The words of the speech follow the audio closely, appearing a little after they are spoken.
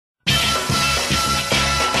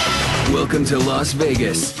Welcome to Las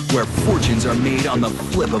Vegas, where fortunes are made on the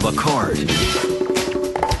flip of a card.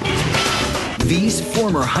 These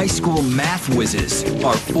former high school math whizzes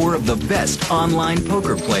are four of the best online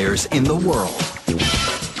poker players in the world.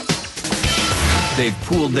 They've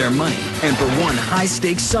pooled their money, and for one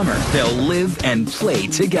high-stakes summer, they'll live and play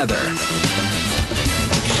together.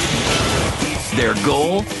 Their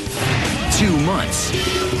goal? 2 months,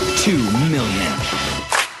 $2 million.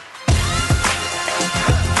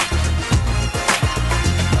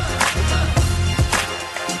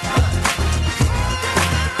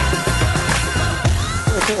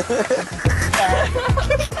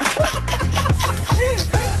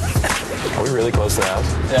 Are we really close to the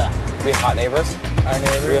house? Yeah. We have hot neighbors? Our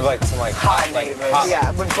neighbors. We have like some hot neighbors.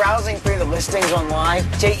 Yeah, when browsing through the listings online,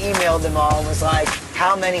 Jay emailed them all and was like,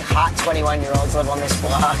 how many hot 21-year-olds live on this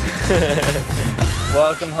block?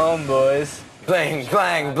 Welcome home, boys. Bling,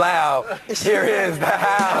 blang, blow. Here is the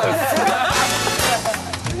house.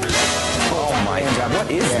 Oh my God,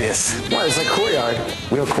 what is this? What, it's like a courtyard.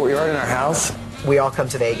 We have a courtyard in our house? We all come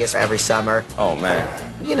to Vegas every summer. Oh man.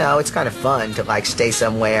 You know, it's kind of fun to like stay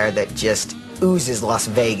somewhere that just oozes Las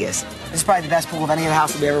Vegas. This is probably the best pool of any other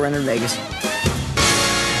house that we ever rented in Vegas.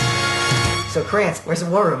 So Krantz, where's the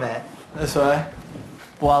war room at? This way.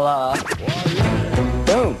 Voila.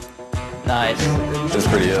 Boom. Nice. That's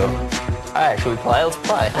pretty ill. All right, should we play? Let's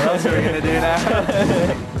play. What else are we gonna do now?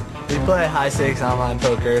 We play high-stakes online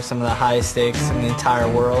poker, some of the highest stakes in the entire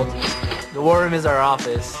world. The war room is our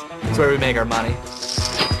office. It's where we make our money.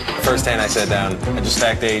 First hand I sat down, I just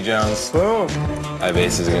stacked A. Jones. Boom. I have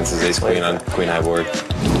aces against his ace-queen on queen-high board.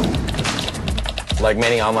 Like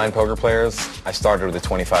many online poker players, I started with a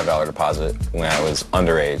 $25 deposit when I was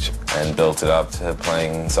underage and built it up to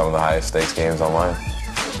playing some of the highest stakes games online.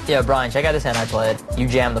 Yeah, Brian, check out this hand I played. You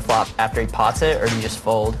jam the flop after he pots it, or do you just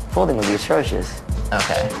fold? Folding would be atrocious.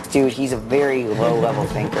 Okay. Dude, he's a very low-level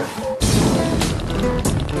thinker.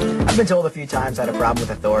 I've been told a few times I had a problem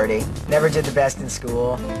with authority. Never did the best in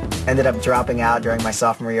school. Ended up dropping out during my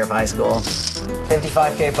sophomore year of high school.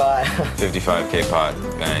 55K pot. 55K pot,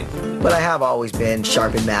 bang. But I have always been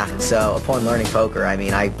sharp in math, so upon learning poker, I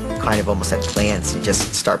mean, I kind of almost had plans to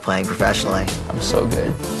just start playing professionally. I'm so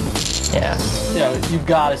good. Yeah. Yeah, you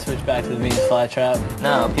gotta switch back to the Venus flytrap.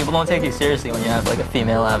 No, people don't take you seriously when you have like a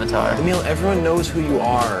female avatar. Emil, everyone knows who you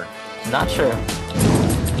are. Not true.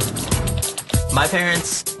 My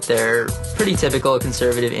parents, they're pretty typical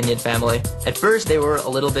conservative Indian family. At first, they were a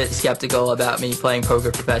little bit skeptical about me playing poker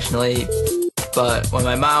professionally, but when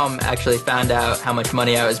my mom actually found out how much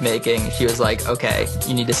money I was making, she was like, okay,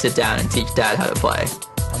 you need to sit down and teach Dad how to play.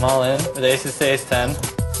 I'm all in with aces to ace 10.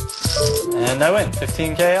 And I win,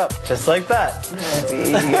 15K up, just like that. It's an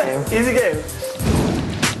easy game. Easy game.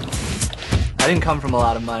 I didn't come from a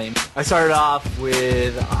lot of money. I started off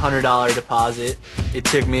with a $100 deposit. It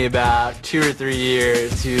took me about 2 or 3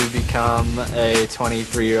 years to become a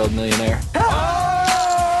 23-year-old millionaire.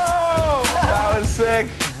 Oh! That was sick.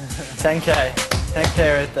 10K.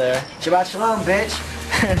 10K right there. Shabbat shalom, bitch.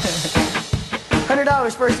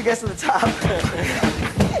 $100 first to get to the top.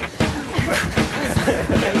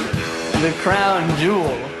 The crown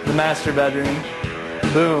jewel, the master bedroom.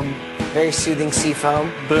 Boom. Very soothing sea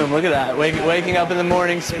foam. Boom, look at that. Waking up in the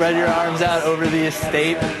morning, spread your arms out over the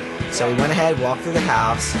estate. So we went ahead, walked through the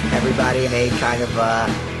house. Everybody made kind of a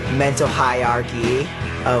mental hierarchy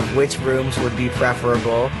of which rooms would be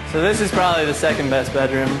preferable. So this is probably the second best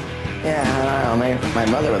bedroom. Yeah, I don't know. Maybe my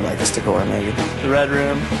mother would like this decor, maybe. The red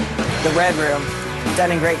room. The red room.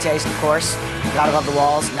 Done in great taste, of course. Gotta love the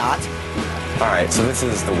walls, not. All right, so this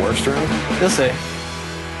is the worst room? You'll see.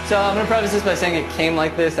 So I'm going to preface this by saying it came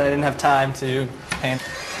like this and I didn't have time to paint.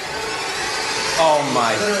 Oh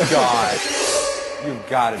my God. You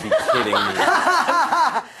gotta be kidding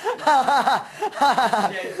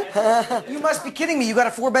me. You must be kidding me. You got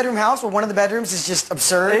a 4-bedroom house where one of the bedrooms is just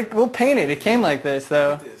absurd? We'll paint it. It came like this,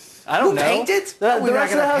 though. I don't know. Paint it? The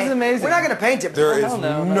rest of the house is amazing. We're not going to paint it. There is Hell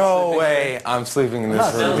no, I'm not no sleeping way I'm sleeping in this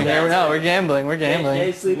I'm not room. sleeping here. No, we're gambling. We're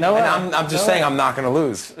gambling. No way. And I'm just saying I'm not gonna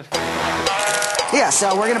lose. Yeah,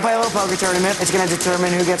 so we're going to play a little poker tournament. It's going to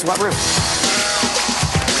determine who gets what room.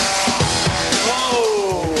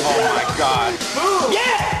 Whoa! Oh my God.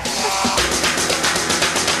 Yeah!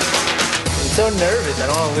 I'm so nervous. I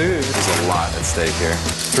don't want to lose. There's a lot at stake here.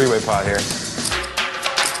 3-way pot here.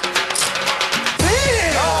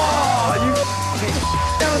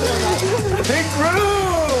 Big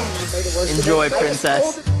room! Enjoy,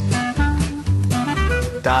 princess.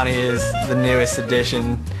 Donnie is the newest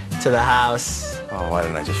addition to the house. Oh, why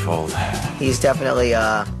didn't I just fold? He's definitely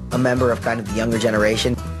a member of kind of the younger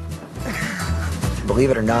generation. Believe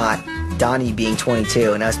it or not, Donnie being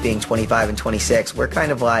 22 and us being 25 and 26, we're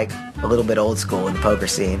kind of like a little bit old school in the poker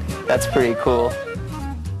scene. That's pretty cool.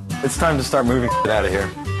 It's time to start moving out of here.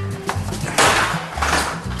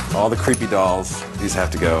 All the creepy dolls, these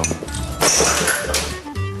have to go.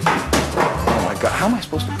 Oh my God, how am I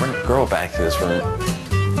supposed to bring a girl back to this room?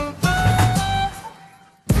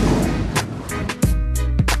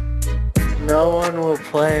 No one will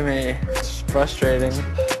play me. It's frustrating.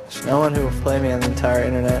 There's no one who will play me on the entire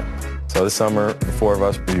internet. So this summer, the four of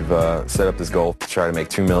us, we've set up this goal to try to make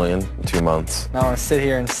 $2 million in 2 months. I want to sit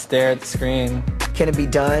here and stare at the screen. Can it be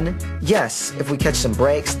done? Yes. If we catch some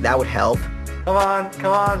breaks, that would help. Come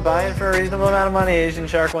on, buy in for a reasonable amount of money, Asian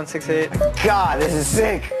Shark 168. God, this is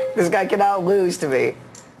sick. This guy cannot lose to me.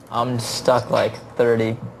 I'm stuck like 30.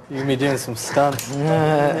 You're gonna be doing some stunts.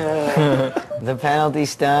 The penalty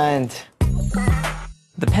stunt.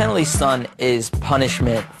 The penalty stunt is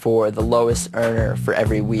punishment for the lowest earner for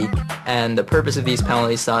every week, and the purpose of these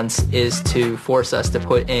penalty stunts is to force us to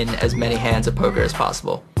put in as many hands of poker as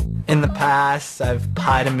possible. In the past, I've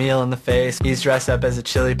pied Emil in the face. He's dressed up as a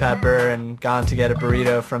chili pepper and gone to get a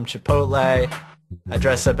burrito from Chipotle. I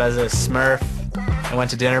dressed up as a Smurf and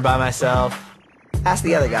went to dinner by myself. Ask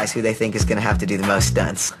the other guys who they think is going to have to do the most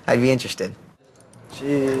stunts. I'd be interested.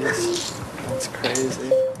 Jeez, that's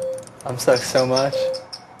crazy. I'm stuck so much.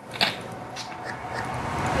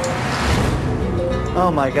 Oh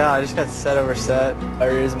my God, I just got set over set by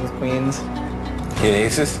Reason with Queens. You and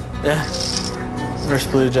aces? Yeah. Versus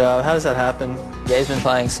Blue Job. How does that happen? Jay's been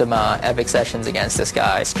playing some epic sessions against this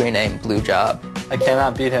guy, screen name Blue Job. I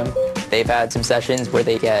cannot beat him. They've had some sessions where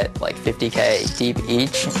they get like 50K deep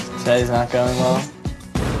each. Today's not going well.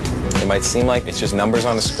 It might seem like it's just numbers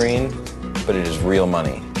on the screen, but it is real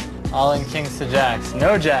money. All in kings to jacks.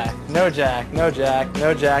 No jack, no jack, no jack,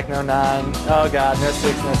 no jack, no 9. Oh God, no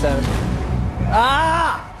 6, no 7.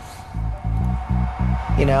 Ah!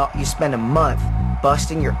 You know, you spend a month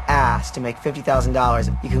busting your ass to make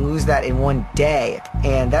 $50,000. You can lose that in one day,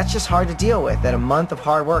 and that's just hard to deal with, that a month of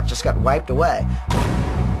hard work just got wiped away.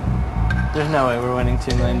 There's no way we're winning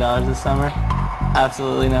 $2 million this summer.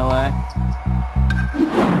 Absolutely no way.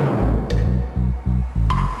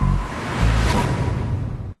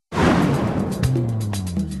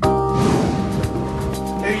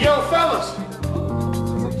 Hey, yo, fellas.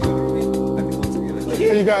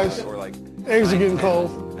 Hey, you guys. Eggs are getting cold.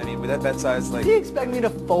 I mean, with that bet size, like... Do you expect me to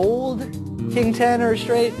fold King 10 or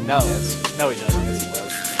straight? No. No, he doesn't. Yes, he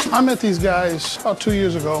does. I met these guys about 2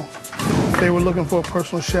 years ago. They were looking for a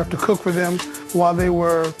personal chef to cook for them while they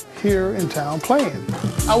were here in town playing.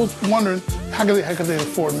 I was wondering, how could they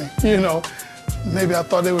afford me? You know, maybe I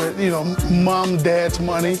thought they were, you know, mom, dad's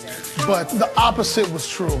money. But the opposite was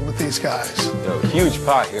true with these guys. Yo, huge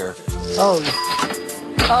pot here. Oh.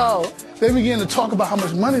 They began to talk about how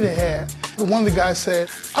much money they had. One of the guys said,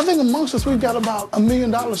 I think amongst us we've got about $1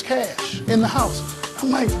 million cash in the house.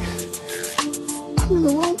 I'm like, I'm in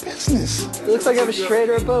the wrong business. It looks like I have a straight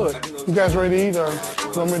or a boat. You guys ready to eat or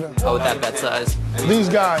want me to? Oh, with that bet size. These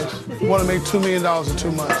guys want to make $2 million in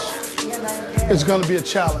 2 months. It's going to be a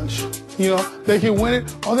challenge. You know, they can win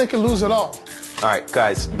it or they can lose it all. All right,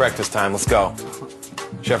 guys, breakfast time. Let's go.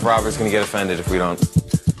 Chef Robert's going to get offended if we don't.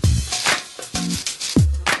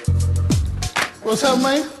 What's up,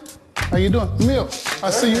 man? How you doing? Emil, I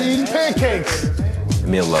see you eating pancakes.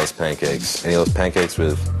 Emil loves pancakes, and he loves pancakes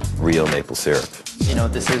with real maple syrup. You know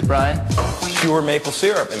what this is, Brian? Pure maple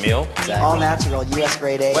syrup, Emil. All natural, US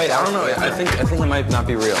grade A. Wait, I don't know. I think it might not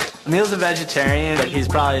be real. Emil's a vegetarian, but he's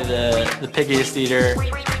probably the pickiest eater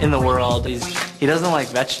in the world. He doesn't like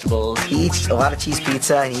vegetables. He eats a lot of cheese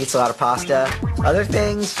pizza and he eats a lot of pasta. Other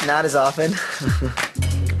things, not as often.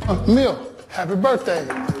 Emil, happy birthday.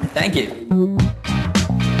 Thank you.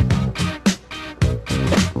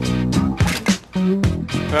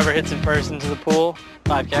 Whoever hits it first into the pool,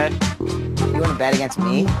 5K. You want to bet against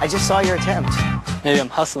me? I just saw your attempt. Maybe I'm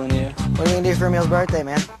hustling you. What are we going to do for Emil's birthday,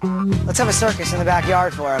 man? Let's have a circus in the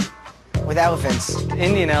backyard for him. With elephants.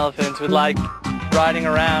 Indian elephants with like riding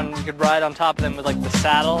around. You could ride on top of them with like the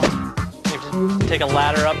saddle. You have to take a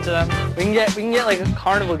ladder up to them. We can get like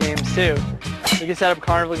carnival games too. We can set up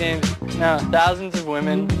carnival games. No, thousands of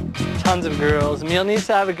women, tons of girls. Emil needs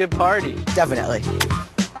to have a good party. Definitely.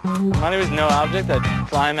 Money was no object. I'd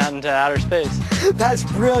fly him out into outer space. That's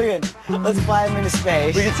brilliant. Let's fly him into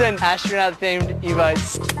space. We could send astronaut-themed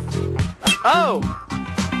Evites. Oh!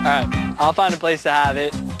 All right, I'll find a place to have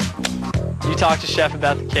it. You talk to Chef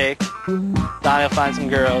about the cake. Donnie will find some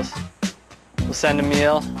girls. We'll send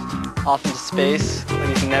Emil off into space like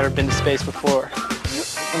he's never been to space before.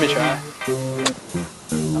 Let me try.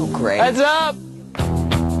 Oh, great. Heads up!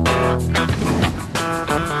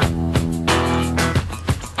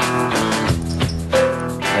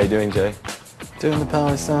 doing, Jay? Doing the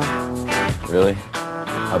penalty stone. Really?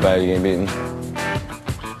 How bad are you getting beaten?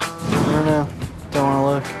 I don't know. Don't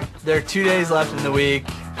want to look. There are 2 days left in the week.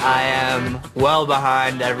 I am well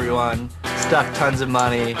behind everyone. Stuck tons of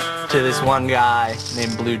money to this one guy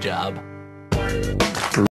named Blue Job.